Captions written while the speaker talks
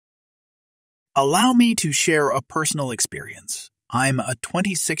Allow me to share a personal experience. I'm a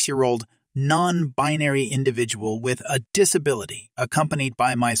 26-year-old non-binary individual with a disability, accompanied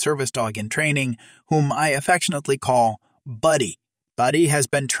by my service dog in training, whom I affectionately call Buddy. Buddy has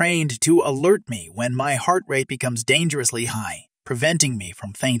been trained to alert me when my heart rate becomes dangerously high, preventing me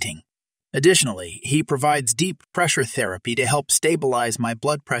from fainting. Additionally, he provides deep pressure therapy to help stabilize my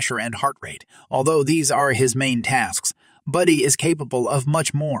blood pressure and heart rate. Although these are his main tasks, Buddy is capable of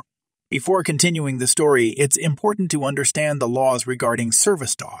much more. Before continuing the story, it's important to understand the laws regarding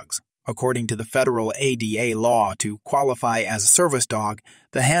service dogs. According to the federal ADA law, to qualify as a service dog,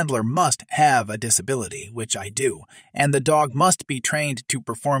 the handler must have a disability, which I do, and the dog must be trained to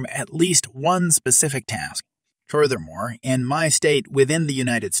perform at least one specific task. Furthermore, in my state within the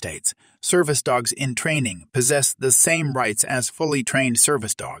United States, service dogs in training possess the same rights as fully trained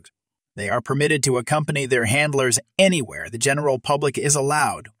service dogs. They are permitted to accompany their handlers anywhere the general public is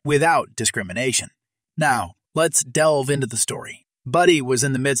allowed, without discrimination. Now, let's delve into the story. Buddy was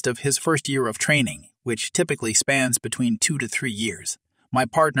in the midst of his first year of training, which typically spans between 2 to 3 years. My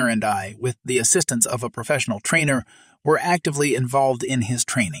partner and I, with the assistance of a professional trainer, were actively involved in his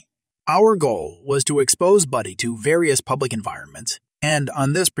training. Our goal was to expose Buddy to various public environments, and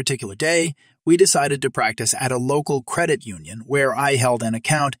on this particular day, we decided to practice at a local credit union where I held an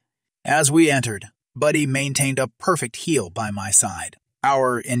account. As we entered, Buddy maintained a perfect heel by my side.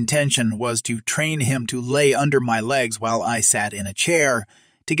 Our intention was to train him to lay under my legs while I sat in a chair.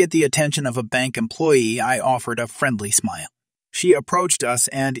 To get the attention of a bank employee, I offered a friendly smile. She approached us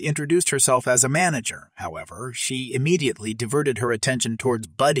and introduced herself as a manager. However, she immediately diverted her attention towards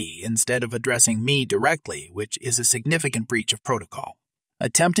Buddy instead of addressing me directly, which is a significant breach of protocol.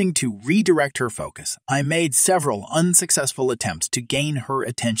 Attempting to redirect her focus, I made several unsuccessful attempts to gain her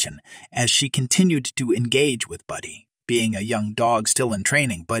attention as she continued to engage with Buddy. Being a young dog still in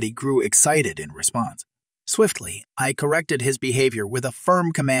training, Buddy grew excited in response. Swiftly, I corrected his behavior with a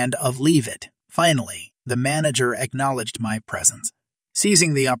firm command of "leave it." Finally, the manager acknowledged my presence.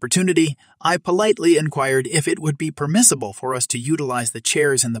 Seizing the opportunity, I politely inquired if it would be permissible for us to utilize the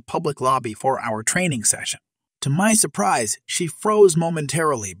chairs in the public lobby for our training session. To my surprise, she froze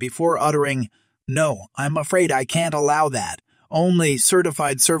momentarily before uttering, "No, I'm afraid I can't allow that. Only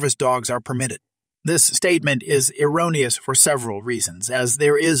certified service dogs are permitted." This statement is erroneous for several reasons, as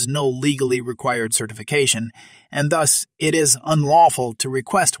there is no legally required certification, and thus it is unlawful to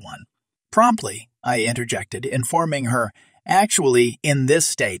request one. Promptly, I interjected, informing her, "Actually, in this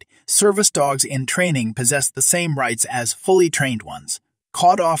state, service dogs in training possess the same rights as fully trained ones."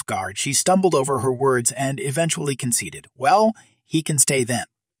 Caught off guard, she stumbled over her words and eventually conceded, "Well, he can stay then."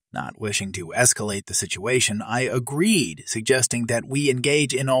 Not wishing to escalate the situation, I agreed, suggesting that we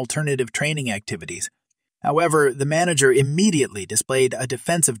engage in alternative training activities. However, the manager immediately displayed a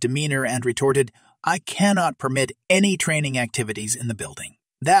defensive demeanor and retorted, "I cannot permit any training activities in the building.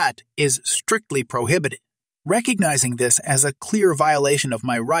 That is strictly prohibited." Recognizing this as a clear violation of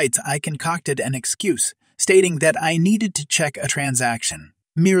my rights, I concocted an excuse, stating that I needed to check a transaction,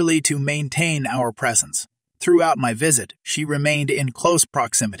 merely to maintain our presence. Throughout my visit, she remained in close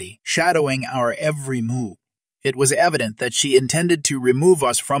proximity, shadowing our every move. It was evident that she intended to remove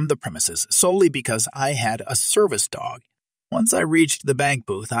us from the premises solely because I had a service dog. Once I reached the bank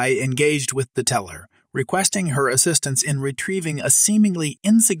booth, I engaged with the teller, requesting her assistance in retrieving a seemingly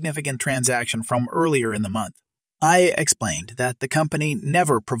insignificant transaction from earlier in the month. I explained that the company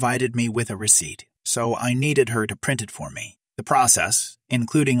never provided me with a receipt, so I needed her to print it for me. The process,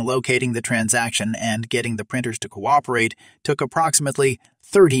 including locating the transaction and getting the printers to cooperate, took approximately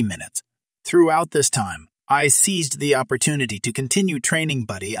 30 minutes. Throughout this time, I seized the opportunity to continue training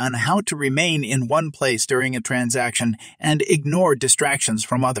Buddy on how to remain in one place during a transaction and ignore distractions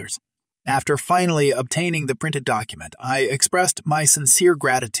from others. After finally obtaining the printed document, I expressed my sincere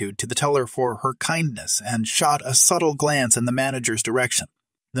gratitude to the teller for her kindness and shot a subtle glance in the manager's direction.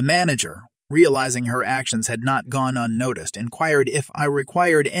 The manager, realizing her actions had not gone unnoticed, inquired if I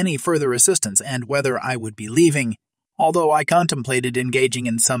required any further assistance and whether I would be leaving. Although I contemplated engaging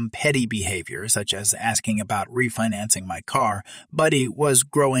in some petty behavior, such as asking about refinancing my car, Buddy was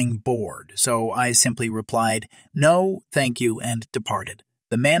growing bored, so I simply replied, "No, thank you," and departed.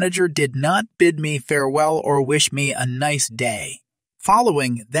 The manager did not bid me farewell or wish me a nice day.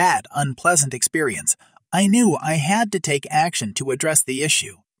 Following that unpleasant experience, I knew I had to take action to address the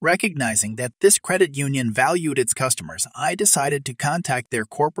issue. Recognizing that this credit union valued its customers, I decided to contact their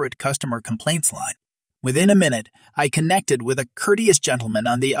corporate customer complaints line. Within a minute, I connected with a courteous gentleman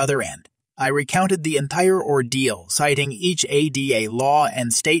on the other end. I recounted the entire ordeal, citing each ADA law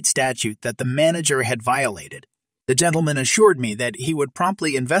and state statute that the manager had violated. The gentleman assured me that he would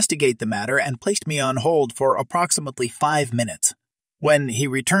promptly investigate the matter and placed me on hold for approximately 5 minutes. When he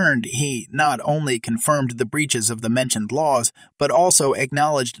returned, he not only confirmed the breaches of the mentioned laws, but also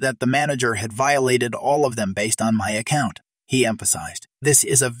acknowledged that the manager had violated all of them based on my account. He emphasized, "This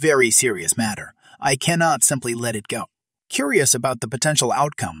is a very serious matter. I cannot simply let it go." Curious about the potential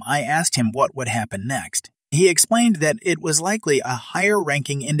outcome, I asked him what would happen next. He explained that it was likely a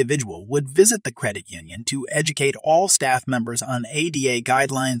higher-ranking individual would visit the credit union to educate all staff members on ADA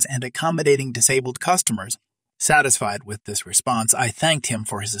guidelines and accommodating disabled customers. Satisfied with this response, I thanked him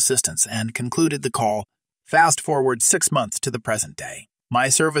for his assistance and concluded the call. Fast forward 6 months to the present day. My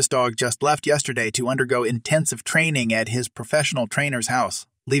service dog just left yesterday to undergo intensive training at his professional trainer's house,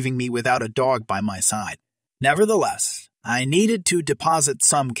 leaving me without a dog by my side. Nevertheless, I needed to deposit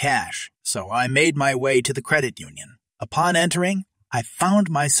some cash, so I made my way to the credit union. Upon entering, I found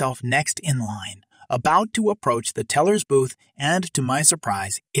myself next in line, about to approach the teller's booth, and to my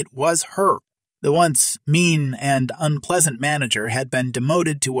surprise, it was her. The once mean and unpleasant manager had been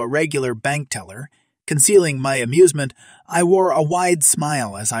demoted to a regular bank teller. Concealing my amusement, I wore a wide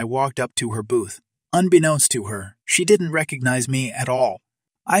smile as I walked up to her booth. Unbeknownst to her, she didn't recognize me at all.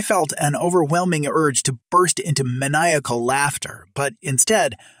 I felt an overwhelming urge to burst into maniacal laughter, but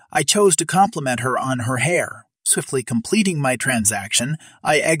instead, I chose to compliment her on her hair. Swiftly completing my transaction,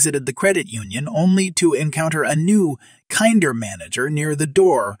 I exited the credit union only to encounter a new, kinder manager near the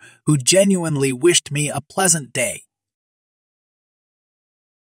door who genuinely wished me a pleasant day.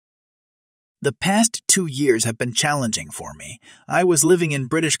 The past 2 years have been challenging for me. I was living in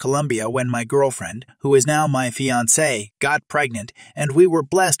British Columbia when my girlfriend, who is now my fiancée, got pregnant, and we were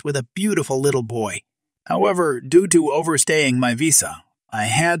blessed with a beautiful little boy. However, due to overstaying my visa, I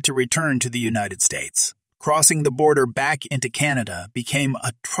had to return to the United States. Crossing the border back into Canada became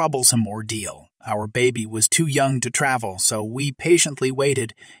a troublesome ordeal. Our baby was too young to travel, so we patiently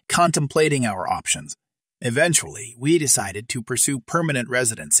waited, contemplating our options. Eventually, we decided to pursue permanent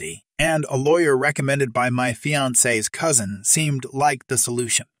residency, and a lawyer recommended by my fiancé's cousin seemed like the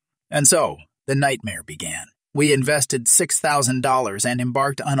solution. And so, the nightmare began. We invested $6,000 and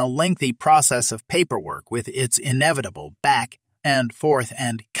embarked on a lengthy process of paperwork with its inevitable back and forth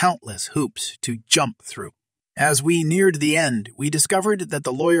and countless hoops to jump through. As we neared the end, we discovered that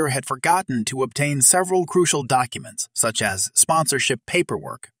the lawyer had forgotten to obtain several crucial documents, such as sponsorship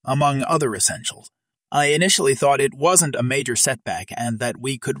paperwork, among other essentials. I initially thought it wasn't a major setback and that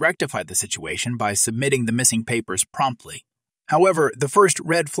we could rectify the situation by submitting the missing papers promptly. However, the first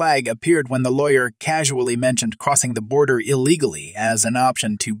red flag appeared when the lawyer casually mentioned crossing the border illegally as an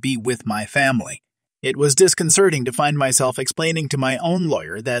option to be with my family. It was disconcerting to find myself explaining to my own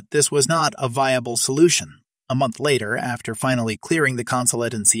lawyer that this was not a viable solution. A month later, after finally clearing the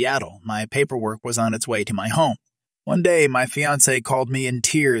consulate in Seattle, my paperwork was on its way to my home. One day, my fiancée called me in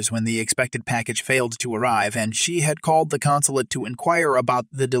tears when the expected package failed to arrive, and she had called the consulate to inquire about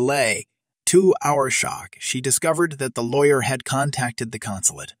the delay. To our shock, she discovered that the lawyer had contacted the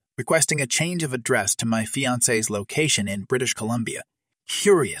consulate, requesting a change of address to my fiancé's location in British Columbia.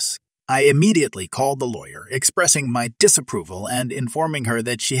 Curious, I immediately called the lawyer, expressing my disapproval and informing her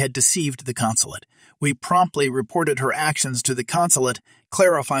that she had deceived the consulate. We promptly reported her actions to the consulate,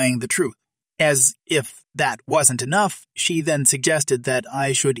 clarifying the truth. As if that wasn't enough, she then suggested that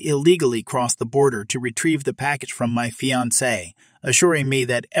I should illegally cross the border to retrieve the package from my fiancé, assuring me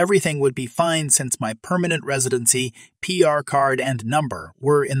that everything would be fine since my permanent residency, PR card, and number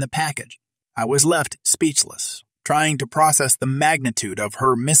were in the package. I was left speechless, trying to process the magnitude of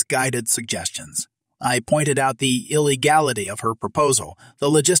her misguided suggestions. I pointed out the illegality of her proposal,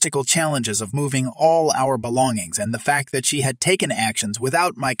 the logistical challenges of moving all our belongings, and the fact that she had taken actions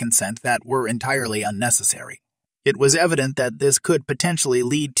without my consent that were entirely unnecessary. It was evident that this could potentially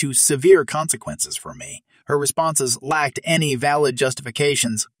lead to severe consequences for me. Her responses lacked any valid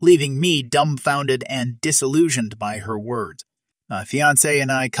justifications, leaving me dumbfounded and disillusioned by her words. My fiancé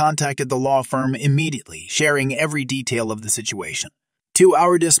and I contacted the law firm immediately, sharing every detail of the situation. To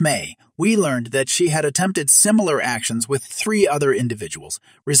our dismay, we learned that she had attempted similar actions with 3 other individuals,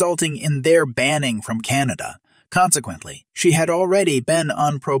 resulting in their banning from Canada. Consequently, she had already been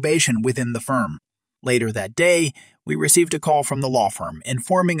on probation within the firm. Later that day, we received a call from the law firm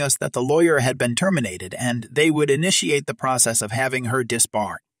informing us that the lawyer had been terminated and they would initiate the process of having her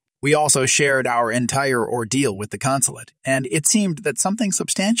disbarred. We also shared our entire ordeal with the consulate, and it seemed that something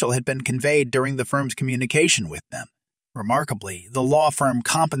substantial had been conveyed during the firm's communication with them. Remarkably, the law firm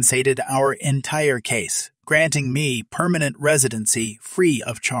compensated our entire case, granting me permanent residency free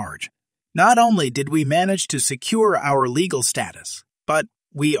of charge. Not only did we manage to secure our legal status, but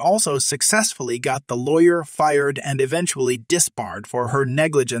We also successfully got the lawyer fired and eventually disbarred for her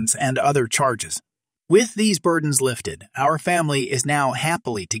negligence and other charges. With these burdens lifted, our family is now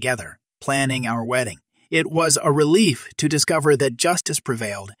happily together, planning our wedding. It was a relief to discover that justice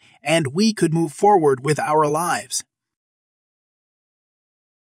prevailed and we could move forward with our lives.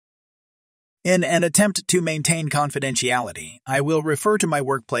 In an attempt to maintain confidentiality, I will refer to my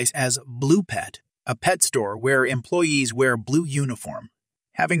workplace as Blue Pet, a pet store where employees wear blue uniform.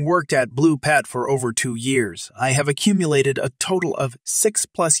 Having worked at Blue Pet for over 2 years, I have accumulated a total of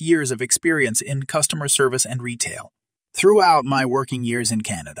 6+ years of experience in customer service and retail. Throughout my working years in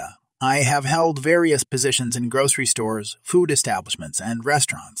Canada, I have held various positions in grocery stores, food establishments, and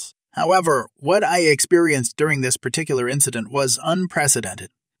restaurants. However, what I experienced during this particular incident was unprecedented.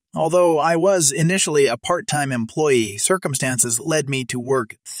 Although I was initially a part-time employee, circumstances led me to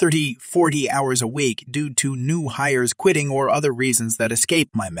work 30-40 hours a week due to new hires quitting or other reasons that escape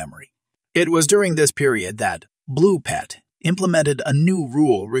my memory. It was during this period that Blue Pet implemented a new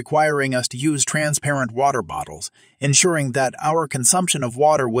rule requiring us to use transparent water bottles, ensuring that our consumption of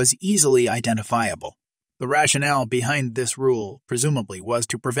water was easily identifiable. The rationale behind this rule, presumably, was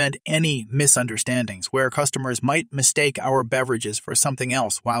to prevent any misunderstandings where customers might mistake our beverages for something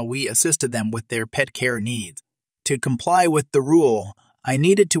else while we assisted them with their pet care needs. To comply with the rule, I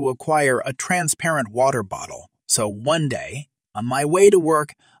needed to acquire a transparent water bottle, so one day, on my way to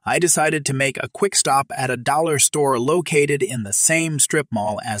work, I decided to make a quick stop at a dollar store located in the same strip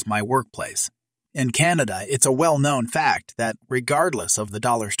mall as my workplace. In Canada, it's a well-known fact that regardless of the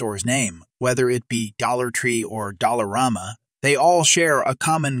dollar store's name, whether it be Dollar Tree or Dollarama, they all share a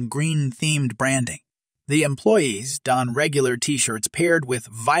common green-themed branding. The employees don regular t-shirts paired with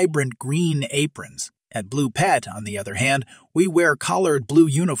vibrant green aprons. At Blue Pet, on the other hand, we wear collared blue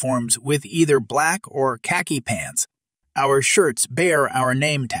uniforms with either black or khaki pants. Our shirts bear our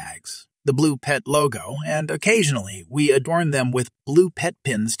name tags, the Blue Pet logo, and occasionally we adorn them with Blue Pet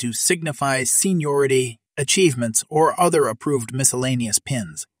pins to signify seniority, achievements, or other approved miscellaneous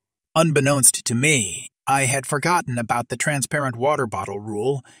pins. Unbeknownst to me, I had forgotten about the transparent water bottle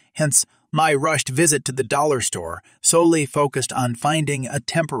rule, hence my rushed visit to the dollar store solely focused on finding a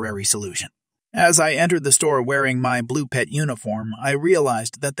temporary solution. As I entered the store wearing my Blue Pet uniform, I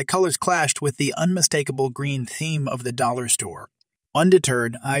realized that the colors clashed with the unmistakable green theme of the dollar store.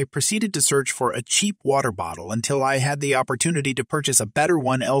 Undeterred, I proceeded to search for a cheap water bottle until I had the opportunity to purchase a better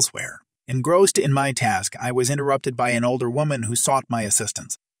one elsewhere. Engrossed in my task, I was interrupted by an older woman who sought my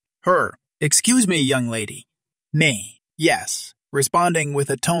assistance. Her, "Excuse me, young lady." Me, "Yes," responding with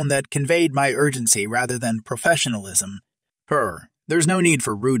a tone that conveyed my urgency rather than professionalism. Her, "There's no need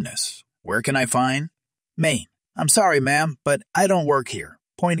for rudeness. Where can I find?" Me, "I'm sorry, ma'am, but I don't work here,"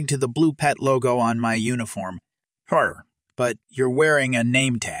 pointing to the Blue Pet logo on my uniform. Her, "But you're wearing a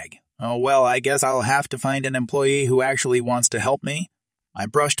name tag." "Oh, well, I guess I'll have to find an employee who actually wants to help me." I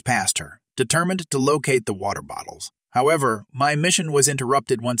brushed past her, determined to locate the water bottles. However, my mission was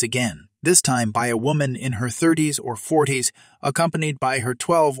interrupted once again, this time by a woman in her 30s or 40s, accompanied by her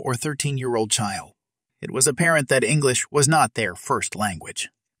 12 or 13-year-old child. It was apparent that English was not their first language.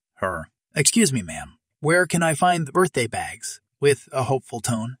 Her, "Excuse me, ma'am, where can I find the birthday bags?" with a hopeful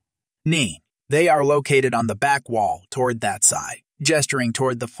tone. Me, "They are located on the back wall toward that side," gesturing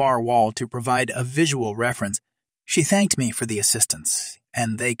toward the far wall to provide a visual reference. She thanked me for the assistance,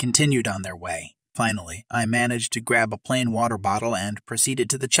 and they continued on their way. Finally, I managed to grab a plain water bottle and proceeded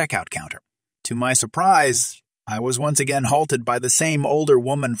to the checkout counter. To my surprise, I was once again halted by the same older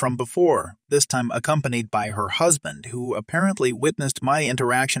woman from before, this time accompanied by her husband, who apparently witnessed my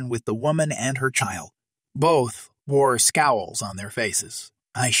interaction with the woman and her child. Both wore scowls on their faces.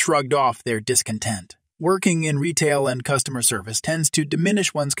 I shrugged off their discontent. Working in retail and customer service tends to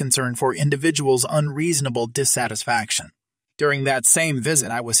diminish one's concern for individuals' unreasonable dissatisfaction. During that same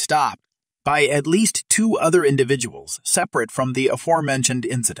visit, I was stopped by at least 2 other individuals, separate from the aforementioned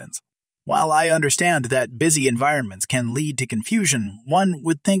incidents. While I understand that busy environments can lead to confusion, one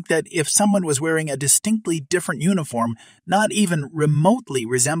would think that if someone was wearing a distinctly different uniform, not even remotely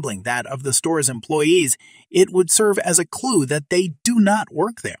resembling that of the store's employees, it would serve as a clue that they do not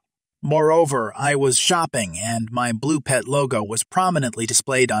work there. Moreover, I was shopping and my Blue Pet logo was prominently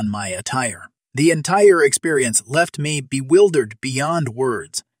displayed on my attire. The entire experience left me bewildered beyond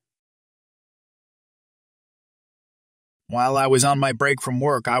words. While I was on my break from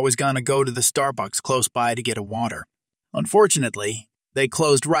work, I was gonna go to the Starbucks close by to get a water. Unfortunately, they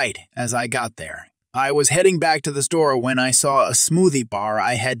closed right as I got there. I was heading back to the store when I saw a smoothie bar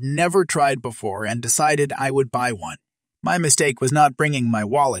I had never tried before and decided I would buy one. My mistake was not bringing my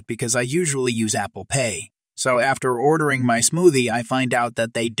wallet because I usually use Apple Pay, So after ordering my smoothie, I find out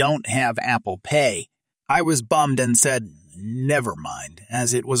that they don't have Apple Pay. I was bummed and said, never mind,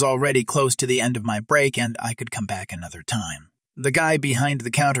 as it was already close to the end of my break and I could come back another time. The guy behind the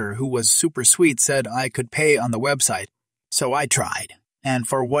counter, who was super sweet, said I could pay on the website, so I tried. And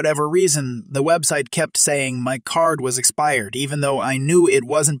for whatever reason, the website kept saying my card was expired, even though I knew it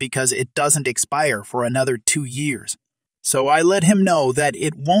wasn't because it doesn't expire for another 2 years. So I let him know that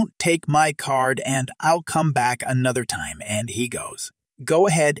it won't take my card and I'll come back another time, and he goes, go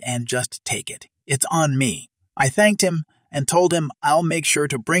ahead and just take it. It's on me. I thanked him and told him I'll make sure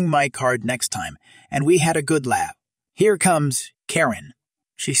to bring my card next time, and we had a good laugh. Here comes Karen.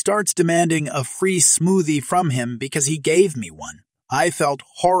 She starts demanding a free smoothie from him because he gave me one. I felt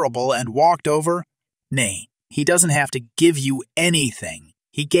horrible and walked over. Nay, he doesn't have to give you anything.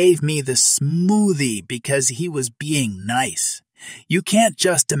 He gave me the smoothie because he was being nice. You can't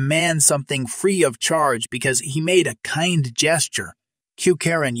just demand something free of charge because he made a kind gesture. Cue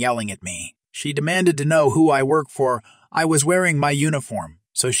Karen yelling at me. She demanded to know who I work for. I was wearing my uniform,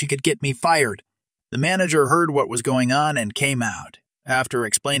 so she could get me fired. The manager heard what was going on and came out. After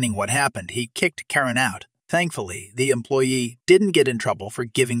explaining what happened, he kicked Karen out. Thankfully, the employee didn't get in trouble for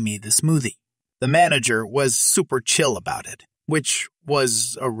giving me the smoothie. The manager was super chill about it, which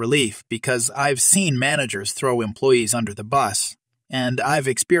was a relief because I've seen managers throw employees under the bus, and I've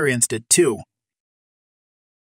experienced it too.